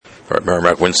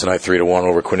Merrimack wins tonight 3-1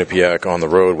 over Quinnipiac on the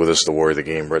road. With us, the Warrior of the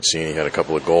game, Brett Seney, had a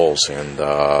couple of goals, and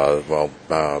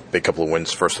big couple of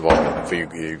wins. First of all, for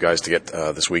you guys to get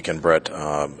this weekend, Brett.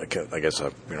 I guess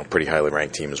a pretty highly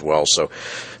ranked team as well. So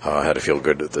had to feel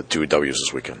good the 2 W's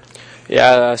this weekend.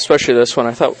 Yeah, especially this one.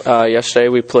 I thought yesterday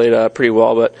we played pretty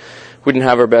well, but we didn't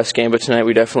have our best game. But tonight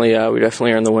we definitely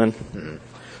earned the win. Mm-hmm.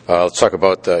 Let's talk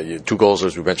about 2 goals,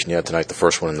 as we mentioned tonight. The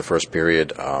first one in the first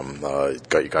period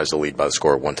got you guys the lead by the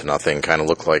score of 1-0. Kind of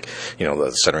looked like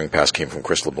the centering pass came from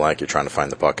Chris LeBlanc. You're trying to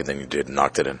find the puck, and then you did and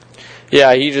knocked it in.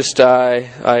 Yeah, he just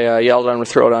I yelled at him to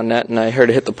throw it on net, and I heard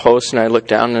it hit the post, and I looked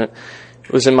down, and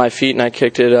it was in my feet, and I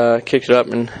kicked it up,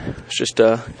 and it was just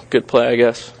a good play, I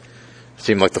guess. It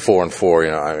seemed like the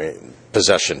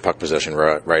 4-on-4. Puck possession,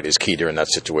 right, is key during that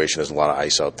situation. There's a lot of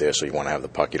ice out there, so you want to have the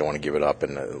puck. You don't want to give it up,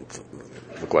 and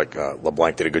looked like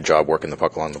LeBlanc did a good job working the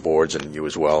puck along the boards, and you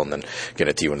as well, and then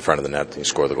getting it to you in front of the net, and you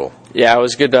score the goal. Yeah, it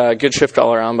was good shift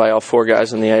all around by all 4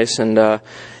 guys on the ice, and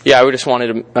we just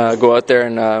wanted to go out there,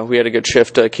 and we had a good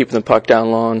shift keeping the puck down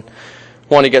low, and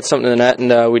wanted to get something to the net,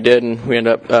 and we did, and we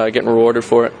ended up getting rewarded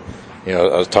for it. I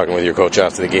was talking with your coach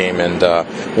after the game, and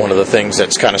one of the things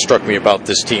that's kind of struck me about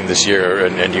this team this year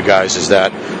and you guys is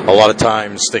that a lot of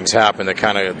times things happen that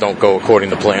kind of don't go according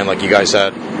to plan. Like you guys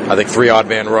had, I think, 3 odd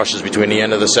man rushes between the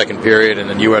end of the second period, and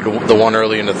then you had the one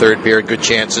early in the third period, good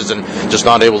chances, and just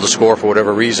not able to score for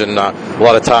whatever reason. A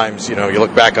lot of times, you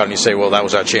look back on it and you say, well, that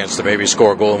was our chance to maybe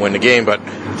score a goal and win the game, but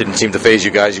it didn't seem to faze you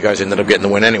guys. You guys ended up getting the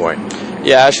win anyway.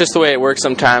 Yeah, it's just the way it works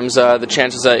sometimes. The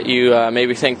chances that you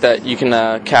maybe think that you can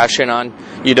cash in on,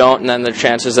 you don't, and then the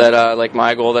chances that, like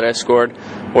my goal that I scored,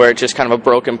 where it's just kind of a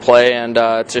broken play, and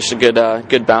it's just a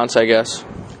good bounce, I guess.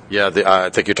 Yeah, I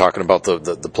think you're talking about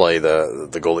the play,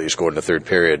 the goal that you scored in the third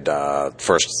period.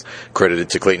 First credited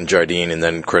to Clayton Jardine, and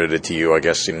then credited to you. I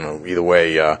guess either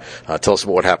way. Tell us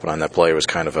about what happened on that play. It was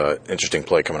kind of an interesting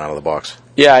play coming out of the box.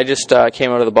 Yeah, I just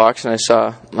came out of the box and I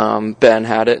saw Ben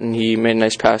had it, and he made a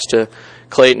nice pass to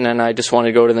Clayton, and I just wanted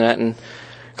to go to the net, and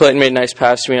Clayton made a nice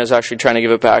pass to me. I was actually trying to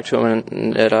give it back to him,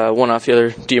 and it went off the other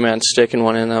D-man's stick and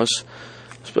went in. That was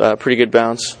a pretty good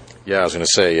bounce. Yeah, I was going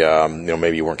to say,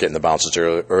 maybe you weren't getting the bounces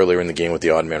earlier in the game with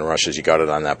the odd man rushes. You got it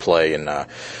on that play, and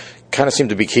kind of seemed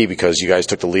to be key because you guys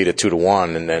took the lead at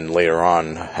 2-1, and then later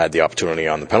on had the opportunity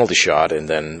on the penalty shot, and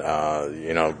then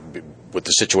with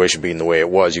the situation being the way it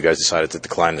was, you guys decided to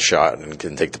decline the shot and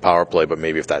couldn't take the power play. But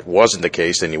maybe if that wasn't the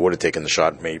case, then you would have taken the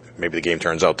shot. Maybe the game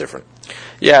turns out different.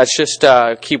 Yeah, it's just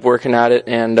keep working at it,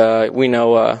 and we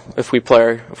know if we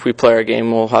play our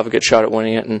game, we'll have a good shot at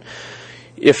winning it. And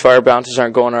if our bounces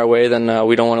aren't going our way, then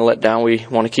we don't want to let down. We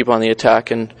want to keep on the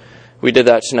attack, and we did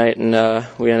that tonight, and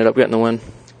we ended up getting the win.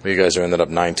 Well, you guys ended up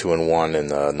 9-2-1 in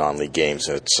the non-league games.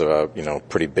 It's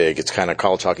pretty big. It's kind of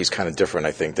college hockey's kind of different,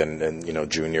 I think, than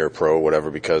junior, pro, whatever,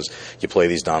 because you play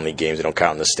these non-league games. They don't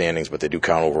count in the standings, but they do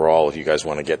count overall. If you guys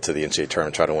want to get to the NCAA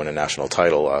tournament, try to win a national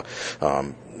title.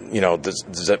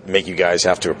 Does that make you guys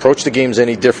have to approach the games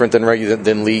any different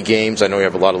than league games? I know you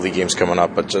have a lot of league games coming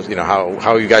up, but just, how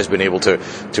have you guys been able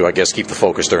to I guess keep the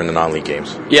focus during the non-league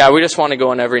games? Yeah, we just want to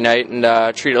go in every night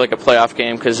and treat it like a playoff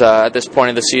game, because at this point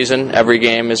of the season, every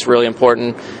game is really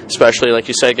important, especially like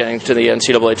you said, getting to the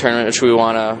NCAA tournament, which we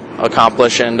want to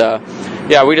accomplish. And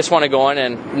we just want to go in,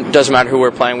 and it doesn't matter who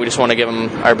we're playing. We just want to give them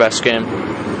our best game.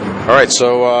 All right,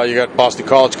 so you got Boston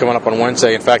College coming up on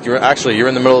Wednesday. In fact, you're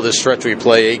in the middle of this stretch where you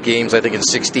play 8 games, I think, in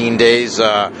 16 days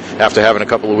after having a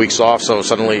couple of weeks off. So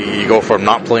suddenly you go from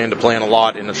not playing to playing a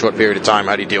lot in a short period of time.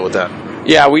 How do you deal with that?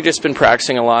 Yeah, we've just been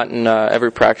practicing a lot, and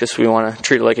every practice we want to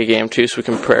treat it like a game too, so we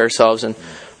can prepare ourselves. And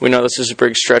we know this is a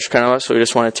big stretch kind of us, so we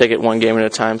just want to take it one game at a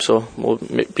time. So we'll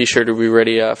be sure to be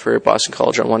ready for Boston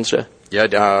College on Wednesday.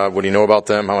 Yeah, what do you know about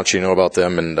them? How much do you know about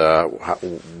them? And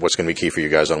what's going to be key for you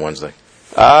guys on Wednesday?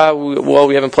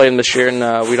 We haven't played them this year,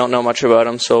 and we don't know much about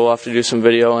them, so we'll have to do some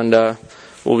video, and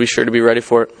we'll be sure to be ready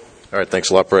for it. All right,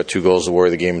 thanks a lot, Brett. 2 goals, the Warrior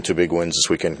of the game, and 2 big wins this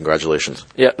weekend. Congratulations.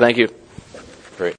 Yeah, thank you.